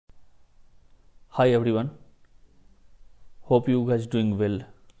Hi everyone, hope you guys doing well.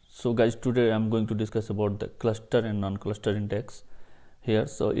 So guys, today I'm going to discuss about the cluster and non-cluster index here.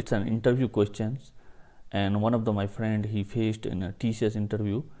 So it's an interview questions, and one of my friend he faced in a TCS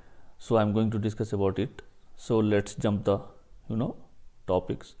interview, so I'm going to discuss about it. So let's jump the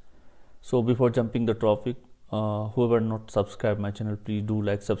topics. So before jumping the topic, whoever not subscribe my channel, please do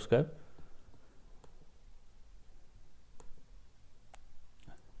like, subscribe.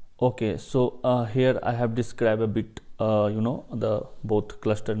 Okay, so here I have described a bit the both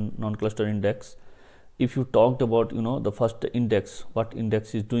cluster and non-cluster index. If you talked about the first index, what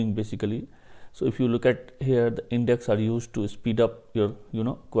index is doing basically. So if you look at here, the index are used to speed up your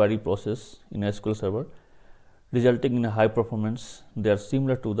query process in SQL Server, resulting in a high performance. They are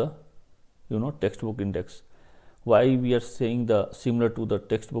similar to the textbook index. Why we are saying the similar to the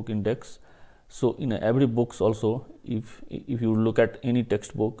textbook index? So in every books also, if you look at any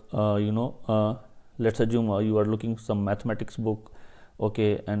textbook, let's assume you are looking some mathematics book,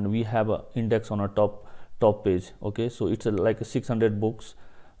 okay, and we have a index on a top page, okay. So it's like a 600 books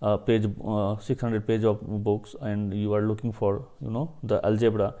page, 600 page of books, and you are looking for the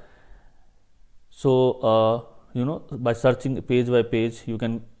algebra. So by searching page by page, you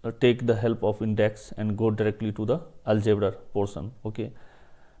can take the help of index and go directly to the algebra portion, okay.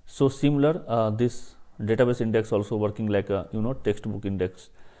 So similar, this database index also working like a textbook index.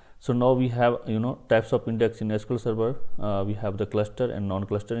 So now we have types of index in SQL Server. We have the cluster and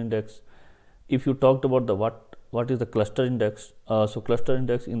non-cluster index. If you talked about the what is the cluster index, so cluster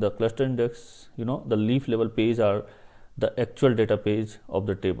index, in the cluster index, the leaf level page are the actual data page of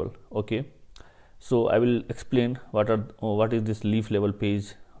the table, okay. So I will explain what is this leaf level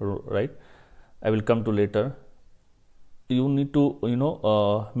page, right? I will come to later. You need to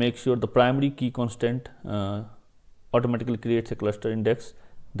make sure the primary key constant automatically creates a cluster index,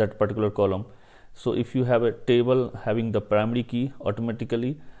 that particular column. So if you have a table having the primary key,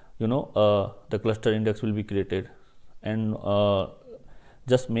 automatically the cluster index will be created. And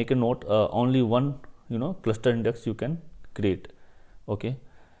just make a note, only one cluster index you can create, okay.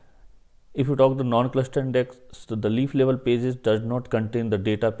 If you talk the non-cluster index, so the leaf level pages does not contain the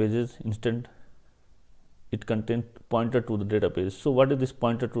data pages. Instead, it contains pointer to the data page. So what is this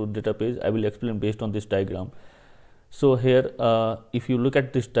pointer to the data page? I will explain based on this diagram. So here, if you look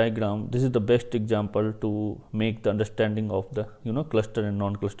at this diagram, this is the best example to make the understanding of the cluster and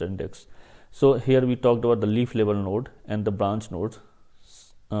non-cluster index. So here we talked about the leaf level node and the branch nodes.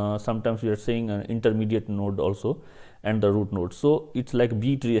 Sometimes we are saying an intermediate node also, and the root node. So it's like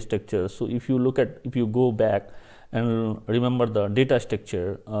B tree structure. So if you go back and remember the data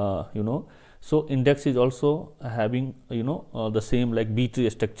structure, so index is also having the same like B tree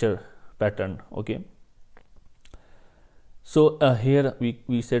structure pattern, okay. So here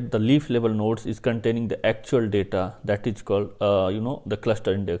we said the leaf level nodes is containing the actual data, that is called the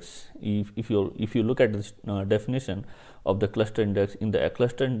cluster index. If you look at this definition of the cluster index, in the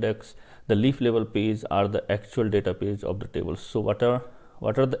cluster index, the leaf level page are the actual data page of the table. So what are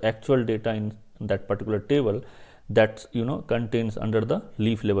the actual data in that particular table that contains under the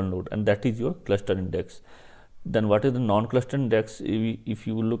leaf level node, and that is your cluster index. Then what is the non-cluster index? If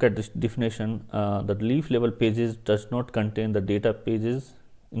you look at this definition, the leaf level pages does not contain the data pages.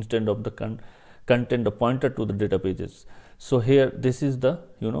 Instead of the contain the pointer to the data pages. So here this is the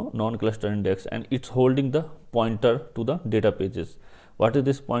non-cluster index, and it's holding the pointer to the data pages. What is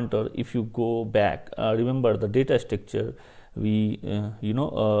this pointer? If you go back, remember the data structure, we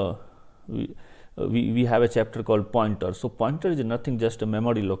have a chapter called pointer. So pointer is nothing, just a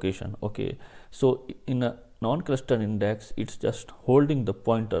memory location, okay. So in a non-cluster index, it's just holding the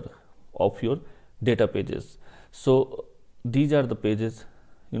pointer of your data pages. So these are the pages,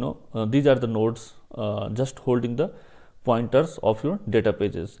 these are the nodes just holding the pointers of your data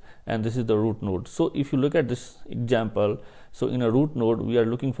pages, and this is the root node. So if you look at this example, so in a root node we are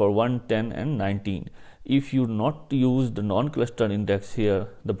looking for 1, 10 and 19. If you not use the non-cluster index here,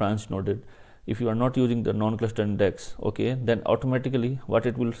 the branch node, if you are not using the non-cluster index, okay, then automatically what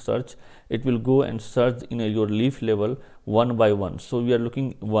it will search, it will go and search in your leaf level one by one. So we are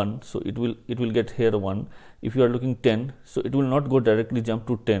looking 1, so it will get here 1. If you are looking 10, so it will not go directly jump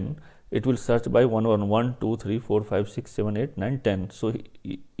to 10, it will search by 1, 2, 3, 4, 5, 6, 7, 8, 9, 10. So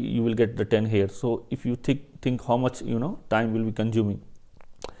you will get the 10 here. So if you think how much time will be consuming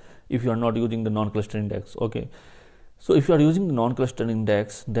if you are not using the non-cluster index, okay. So if you are using the non-cluster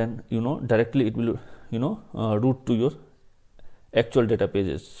index, then directly it will route to your actual data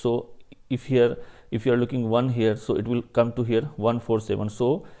pages. So if you are looking 1 here, so it will come to here 147.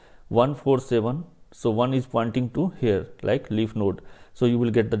 So 147, so 1 is pointing to here like leaf node, so you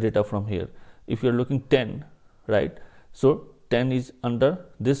will get the data from here. if you're looking 10, right, so 10 is under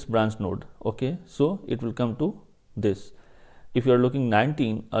this branch node, okay, so it will come to this. If you are looking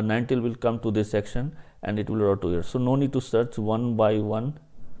 19, 19 will come to this section and it will route to here. So no need to search one by one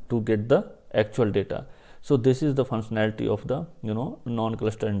to get the actual data. So this is the functionality of the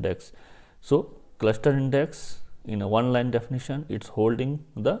non-cluster index. So cluster index, in a one line definition, it's holding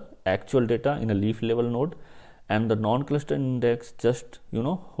the actual data in a leaf level node, and the non-cluster index just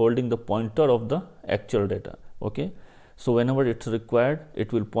holding the pointer of the actual data, okay. So whenever it's required,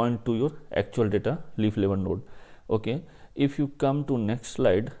 it will point to your actual data leaf level node, okay. If you come to next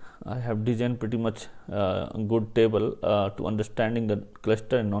slide, I have designed pretty much good table to understanding the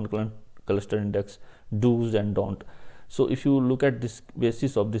cluster and non-cluster index do's and don't. So if you look at this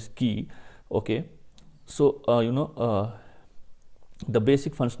basis of this key, okay, so the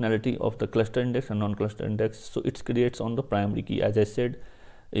basic functionality of the cluster index and non-cluster index, so it creates on the primary key. As I said,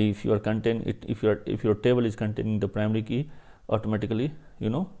 if your table is containing the primary key, automatically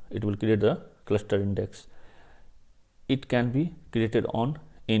it will create the cluster index. It can be created on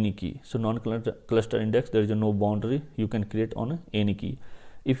any key. So non-cluster index, there is no boundary, you can create on any key.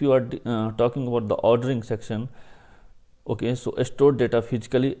 If you are talking about the ordering section, okay, so store data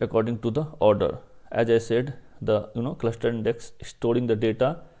physically according to the order. As I said, the cluster index is storing the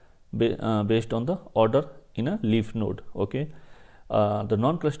data based on the order in a leaf node, okay. The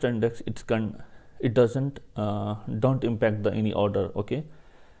non-cluster index, it doesn't don't impact the any order, okay.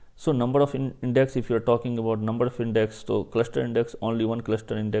 So number of index, if you are talking about number of index, so cluster index, only one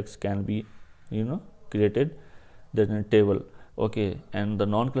cluster index can be created there in a table, okay, and the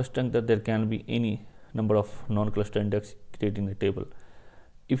non-cluster, that there can be any number of non-cluster index created in a table.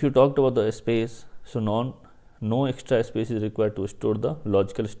 If you talked about the space, so no extra space is required to store the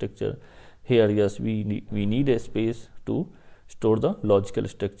logical structure. Here, yes, we need a space to store the logical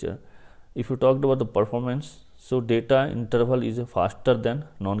structure. If you talked about the performance, so data interval is faster than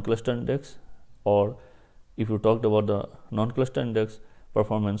non-cluster index, or if you talked about the non-cluster index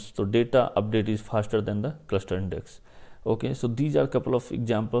performance, so data update is faster than the cluster index, okay. So these are a couple of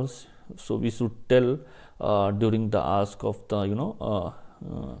examples. So we should tell during the ask of the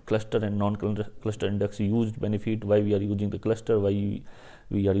cluster and non-cluster index used benefit, why we are using the cluster, why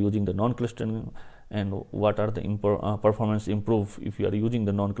we are using the non-cluster, and what are the performance improve if you are using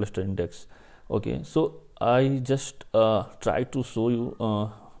the non-cluster index, okay. So I just try to show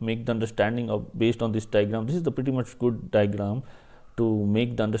you, make the understanding of based on this diagram. This is the pretty much good diagram to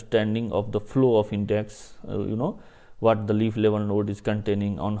make the understanding of the flow of index, what the leaf level node is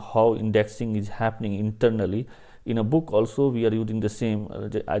containing, on how indexing is happening internally. In a book also we are using the same,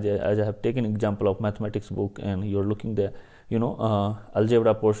 as I have taken example of mathematics book, and you are looking the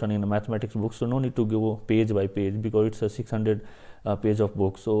algebra portion in a mathematics book, so no need to go page by page because it's a 600 page of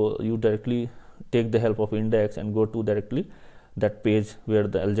book. So you directly take the help of index and go to directly that page where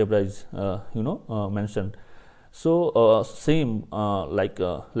the algebra is mentioned. So same like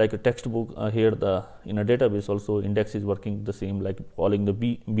a textbook, here in a database also index is working the same, like following the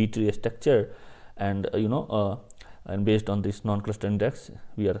B tree structure, and and based on this non-cluster index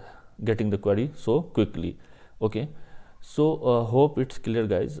we are getting the query so quickly, okay. So hope it's clear,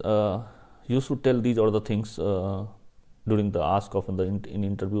 guys. You should tell these are the things during the ask of in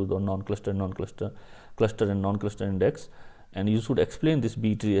interviews on non-cluster, cluster and non-cluster index, and you should explain this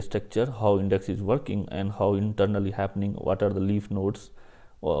B tree structure, how index is working and how internally happening, what are the leaf nodes,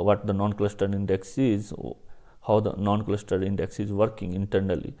 what the non-cluster index is, how the non-cluster index is working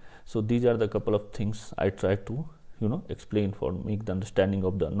internally. So these are the couple of things I try to explain for make the understanding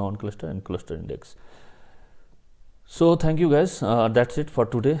of the non-cluster and cluster index. So thank you, guys. That's it for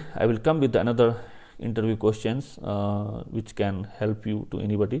today. I will come with another interview questions which can help you to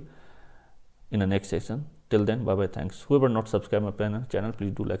anybody in the next session. Till then, bye bye, thanks. Whoever not subscribe my channel,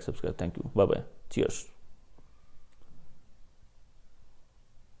 please do like, subscribe. Thank you, bye bye, cheers.